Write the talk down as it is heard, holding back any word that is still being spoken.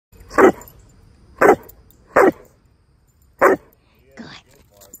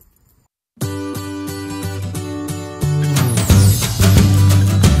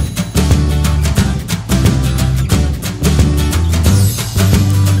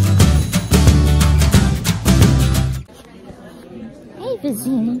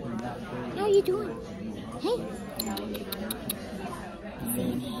Zini. How are you doing? Hey.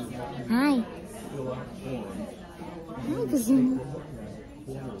 Zini. Hi. Hi, Vizzini.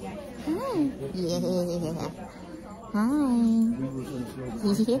 Hi. Yeah. Hi.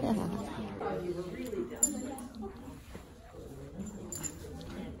 Yeah.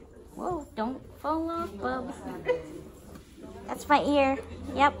 Whoa, don't fall off, Bubs. That's my ear.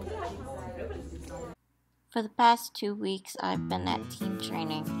 Yep. For the past 2 weeks, I've been at team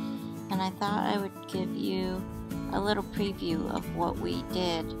training, and I thought I would give you a little preview of what we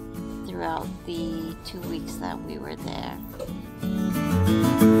did throughout the 2 weeks that we were there.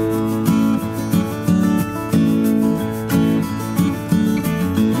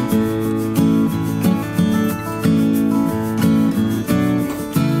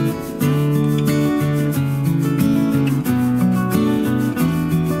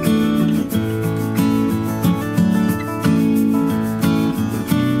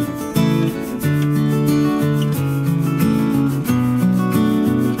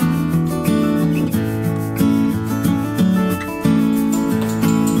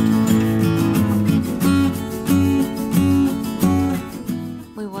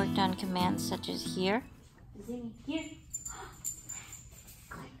 Such as here. Here.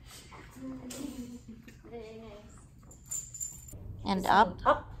 And up.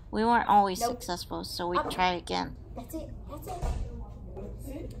 We weren't always successful, so we try again. That's it. That's it.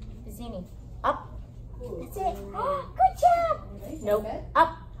 Vizzini. Up. That's it. Oh, good job. Nope.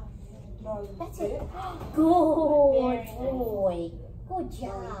 Up. That's it. Good boy. Good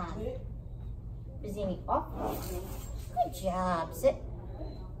job. Vizzini. Up. Good job. Sit.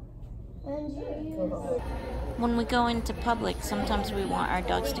 When we go into public, sometimes we want our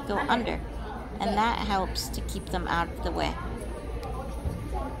dogs to go under, and that helps to keep them out of the way.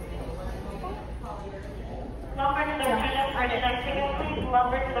 Number 13 of merchandise ticket, please.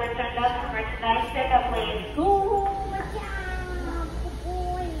 Number 13 of merchandise ticket,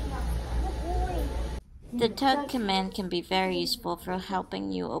 please. The tug command can be very useful for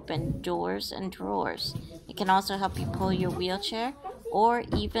helping you open doors and drawers. It can also help you pull your wheelchair or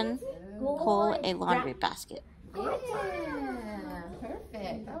even pull a laundry basket. Yeah,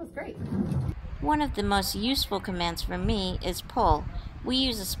 perfect. That was great. One of the most useful commands for me is pull. We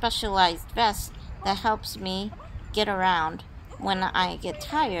use a specialized vest that helps me get around when I get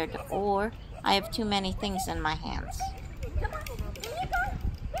tired or I have too many things in my hands.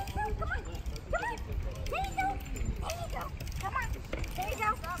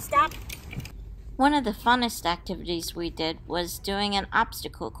 Stop. One of the funnest activities we did was doing an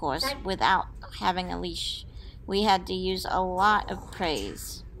obstacle course without having a leash. We had to use a lot of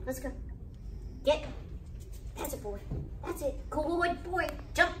praise. Let's go. Get. That's it, boy. That's it. Good boy.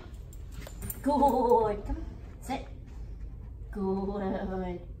 Jump. Good. Come on. Sit.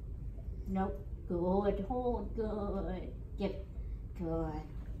 Good. Nope. Good. Hold. Good. Give. Good.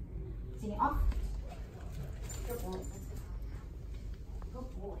 Sing it off. Good boy. Good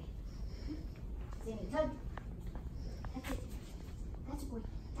boy. Zini, tug. That's it. That's it, boy.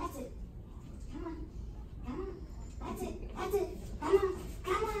 That's it. Come on. Come on. That's it. That's it. Come on.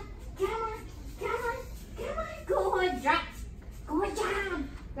 Come on. Come on. Come on. Come on. Good drop. Good job.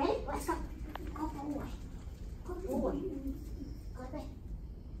 Ready? Let's go. Good boy. Good boy. Good boy.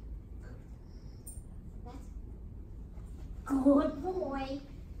 That's good boy.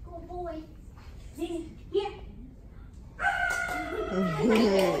 Good boy. Zini, here.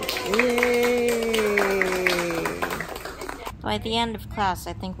 By the end of class,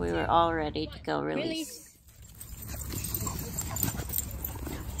 I think we were all ready to go release.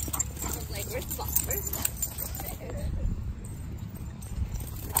 Where's the ball? Where's the ball?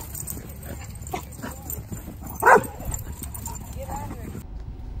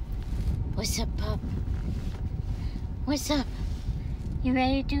 What's up, pup? What's up? You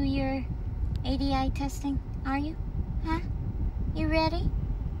ready to do your ADI testing? Are you? Huh? You ready?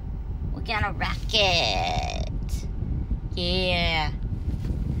 We're gonna rock it. Yeah.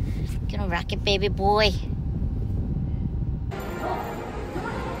 Gonna rock it, baby boy.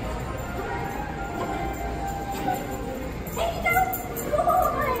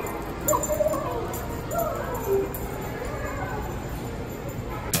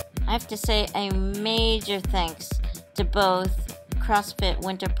 I have to say a major thanks to both CrossFit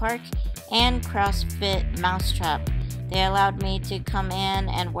Winter Park and CrossFit MouseTrap. They allowed me to come in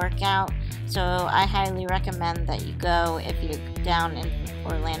and work out, so I highly recommend that you go if you're down in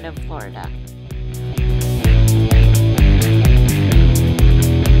Orlando, Florida.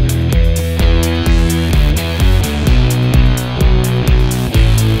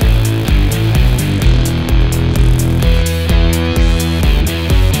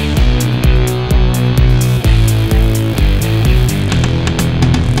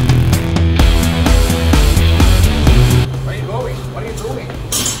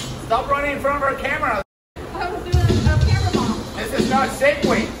 Stop running in front of our camera. I was doing a camera bomb. This is not safe.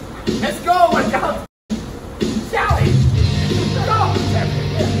 Wait. Let's go. Let's go. Shelley. Go.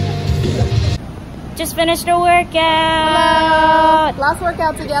 Just finished a workout. Hello. Last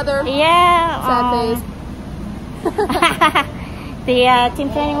workout together. Yeah. Sad face. The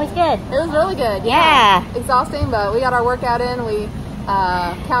team training was good. It was really good. Yeah. Exhausting, but we got our workout in. We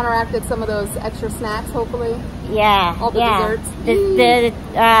counteracted some of those extra snacks, hopefully. Yeah. All the desserts. The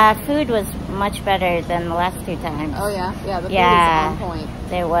food was much better than the last 2 times. Oh yeah, yeah. The food Yeah. is on point.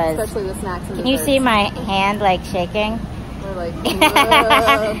 There was. Especially the snacks and Can you see my hand like shaking? We're like,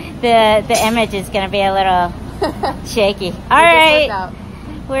 the image is gonna be a little shaky. All right,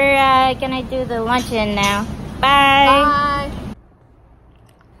 we're gonna do the luncheon now. Bye. Bye.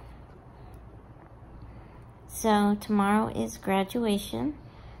 So tomorrow is graduation.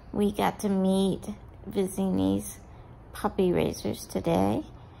 We got to meet Vizzini's puppy raisers today,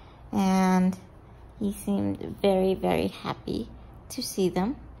 and he seemed very, very happy to see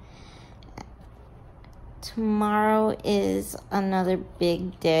them. Tomorrow is another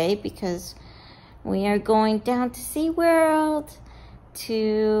big day because we are going down to SeaWorld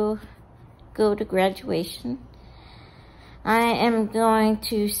to go to graduation. I am going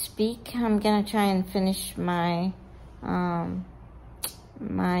to speak. I'm going to try and finish my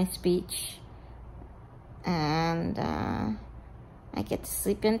my speech, and I get to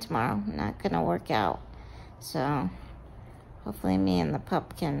sleep in tomorrow. I'm not going to work out, so hopefully me and the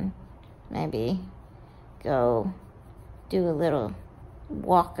pup can maybe go do a little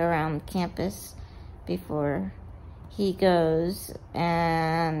walk around campus before he goes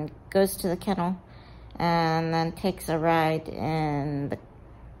to the kennel, and then takes a ride in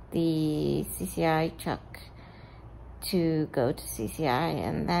the CCI truck to go to CCI.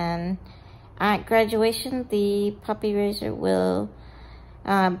 And then at graduation, the puppy raiser will,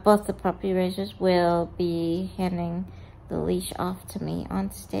 both the puppy raisers will be handing the leash off to me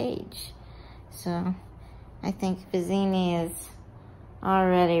on stage. So I think Vizzini is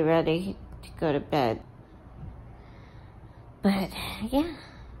already ready to go to bed. But yeah.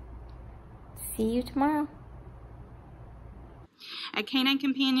 See you tomorrow. At Canine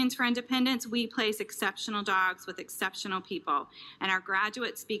Companions for Independence, we place exceptional dogs with exceptional people, and our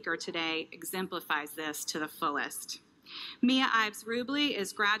graduate speaker today exemplifies this to the fullest. Mia Ives-Rublee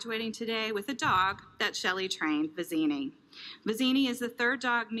is graduating today with a dog that Shelley trained, Vizzini. Vizzini is the 3rd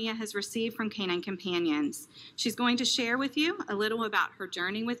dog Mia has received from Canine Companions. She's going to share with you a little about her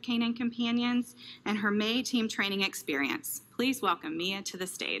journey with Canine Companions and her May team training experience. Please welcome Mia to the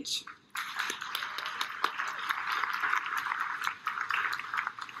stage.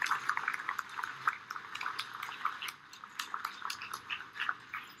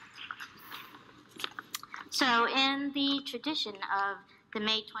 So in the tradition of the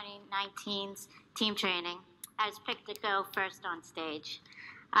May 2019's team training, I was picked to go first on stage.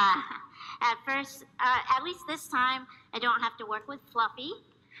 At least this time, I don't have to work with Fluffy.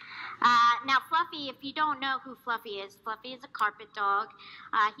 Now Fluffy, if you don't know who Fluffy is a carpet dog.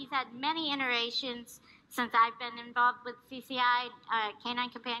 He's had many iterations since I've been involved with CCI, Canine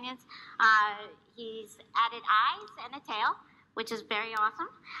Companions. He's added eyes and a tail, which is very awesome.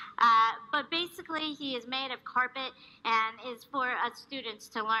 But basically, he is made of carpet and is for us students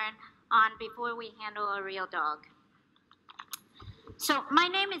to learn on before we handle a real dog. So my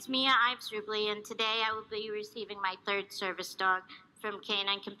name is Mia Ives-Rublee, and today I will be receiving my 3rd service dog from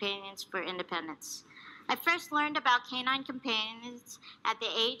Canine Companions for Independence. I first learned about Canine Companions at the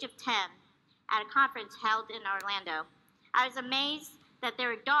age of 10 at a conference held in Orlando. I was amazed that there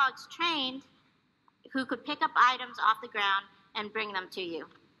were dogs trained who could pick up items off the ground and bring them to you.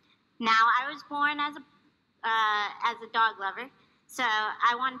 Now, I was born as a dog lover, so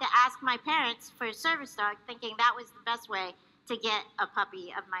I wanted to ask my parents for a service dog, thinking that was the best way to get a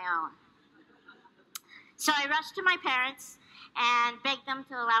puppy of my own. So I rushed to my parents and begged them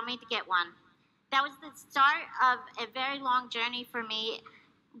to allow me to get one. That was the start of a very long journey for me,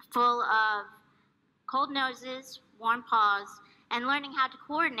 full of cold noses, warm paws, and learning how to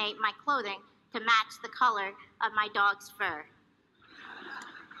coordinate my clothing to match the color of my dog's fur.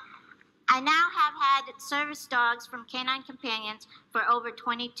 I now have had service dogs from Canine Companions for over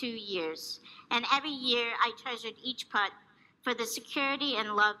 22 years, and every year I treasured each pup for the security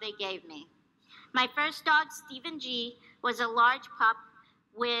and love they gave me. My first dog, Stephen G., was a large pup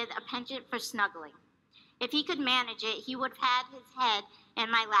with a penchant for snuggling. If he could manage it, he would have had his head in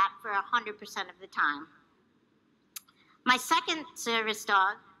my lap for 100% of the time. My second service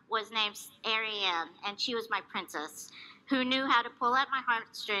dog was named Ariane, and she was my princess, who knew how to pull at my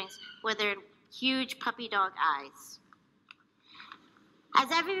heartstrings with her huge puppy dog eyes. As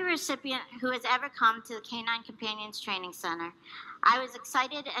every recipient who has ever come to the Canine Companions Training Center, I was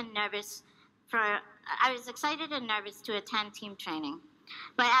excited and nervous to attend team training.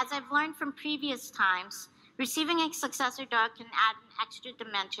 But as I've learned from previous times, receiving a successor dog can add an extra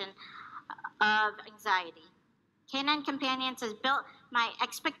dimension of anxiety. Canine Companions has built my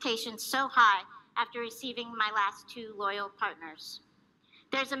expectations so high after receiving my last 2 loyal partners.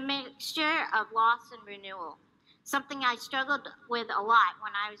 There's a mixture of loss and renewal, something I struggled with a lot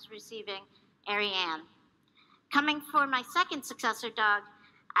when I was receiving Ariane. Coming for my second successor dog,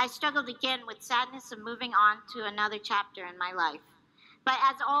 I struggled again with sadness of moving on to another chapter in my life. But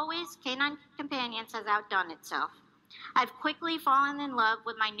as always, Canine Companions has outdone itself. I've quickly fallen in love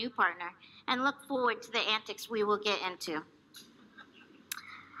with my new partner and look forward to the antics we will get into.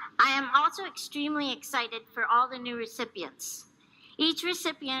 I am also extremely excited for all the new recipients. Each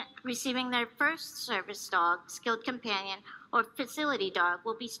recipient receiving their first service dog, skilled companion, or facility dog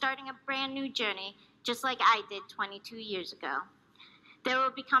will be starting a brand new journey just like I did 22 years ago. They will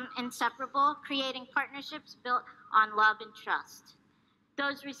become inseparable, creating partnerships built on love and trust.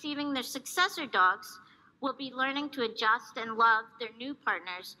 Those receiving their successor dogs will be learning to adjust and love their new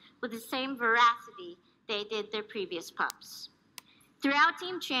partners with the same veracity they did their previous pups. Throughout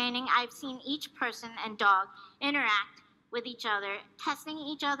team training, I've seen each person and dog interact with each other, testing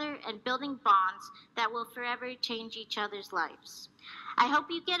each other and building bonds that will forever change each other's lives. I hope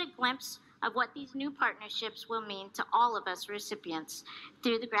you get a glimpse of what these new partnerships will mean to all of us recipients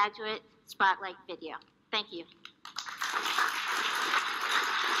through the Graduate Spotlight video. Thank you.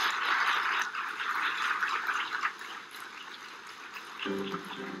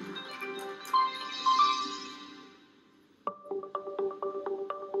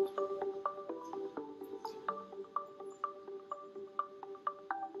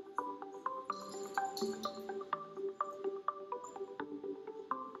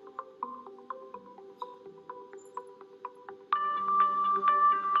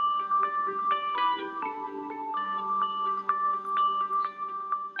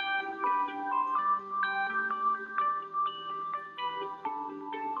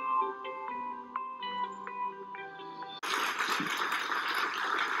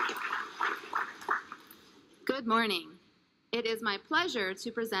 Good morning. It is my pleasure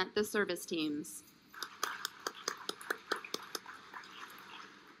to present the service teams.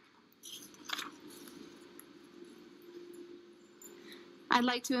 I'd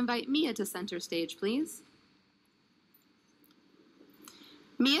like to invite Mia to center stage, please.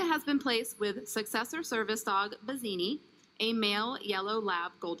 Mia has been placed with successor service dog Vizzini, a male yellow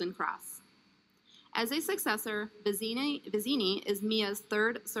lab golden cross. As a successor, Vizzini is Mia's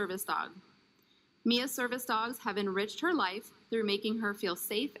 3rd service dog. Mia's service dogs have enriched her life through making her feel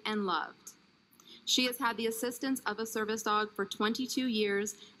safe and loved. She has had the assistance of a service dog for 22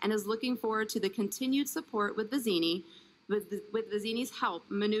 years and is looking forward to the continued support with Vizzini, with Vizzini's help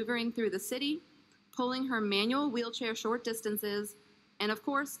maneuvering through the city, pulling her manual wheelchair short distances, and of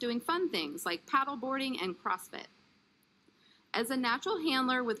course doing fun things like paddle boarding and CrossFit. As a natural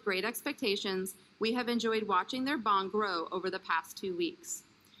handler with great expectations, we have enjoyed watching their bond grow over the past 2 weeks.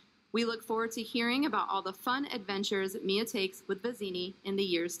 We look forward to hearing about all the fun adventures Mia takes with Vizzini in the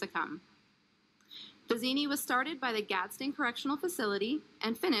years to come. Vizzini was started by the Gadsden Correctional Facility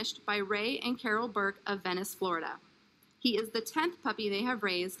and finished by Ray and Carole Burke of Venice, Florida. He is the 10th puppy they have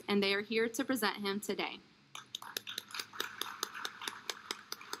raised, and they are here to present him today.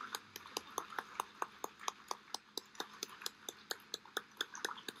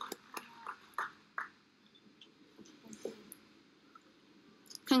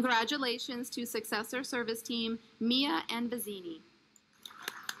 Congratulations to successor service team Mia and Vizzini.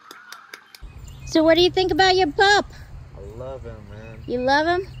 So what do you think about your pup? I love him, man. You love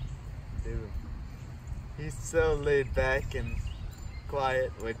him? Dude, he's so laid back and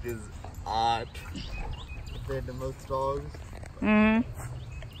quiet, which is odd compared to most dogs.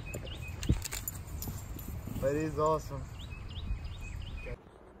 But he's awesome.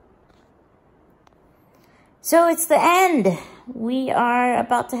 So it's the end. We are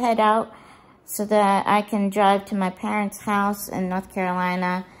about to head out so that I can drive to my parents' house in North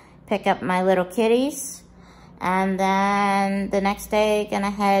Carolina, pick up my little kitties, and then the next day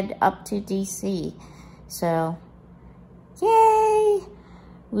gonna head up to DC. So, yay!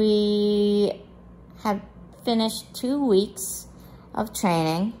 We have finished 2 weeks of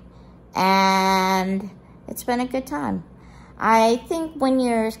training and it's been a good time. I think when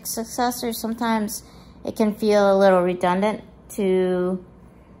you're a successor, sometimes it can feel a little redundant to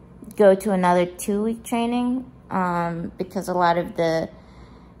go to another 2-week training because a lot of the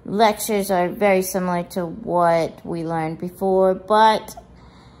lectures are very similar to what we learned before, but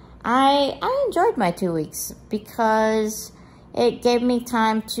I enjoyed my 2 weeks because it gave me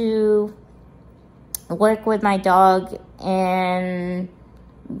time to work with my dog and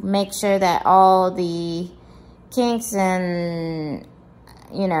make sure that all the kinks and,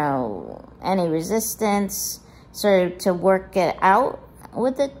 you know, any resistance, sort of to work it out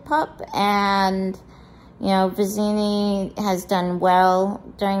with the pup. And, you know, Vizzini has done well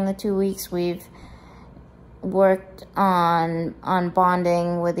during the 2 weeks. We've worked on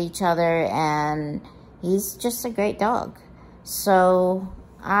bonding with each other, and he's just a great dog. So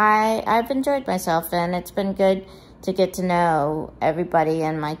I've enjoyed myself, and it's been good to get to know everybody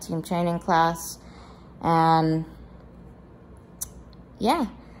in my team training class. And yeah,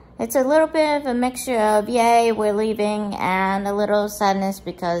 it's a little bit of a mixture of yay, we're leaving, and a little sadness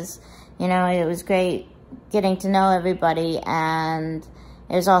because, you know, it was great getting to know everybody, and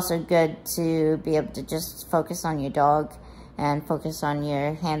it was also good to be able to just focus on your dog and focus on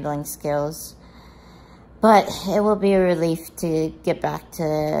your handling skills. But it will be a relief to get back to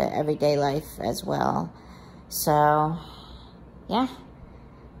everyday life as well. So, yeah,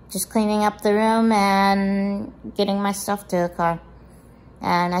 just cleaning up the room and getting my stuff to the car.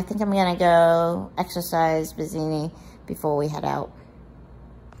 And I think I'm gonna go exercise Vizzini before we head out.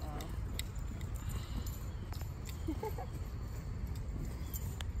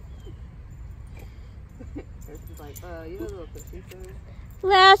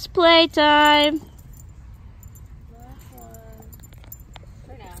 Last playtime.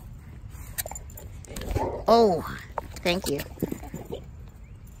 Oh, thank you.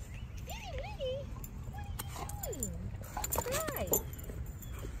 Hi.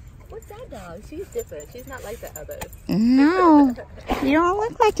 What's that dog? She's different. She's not like the others. No, you don't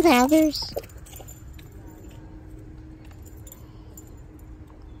look like the others.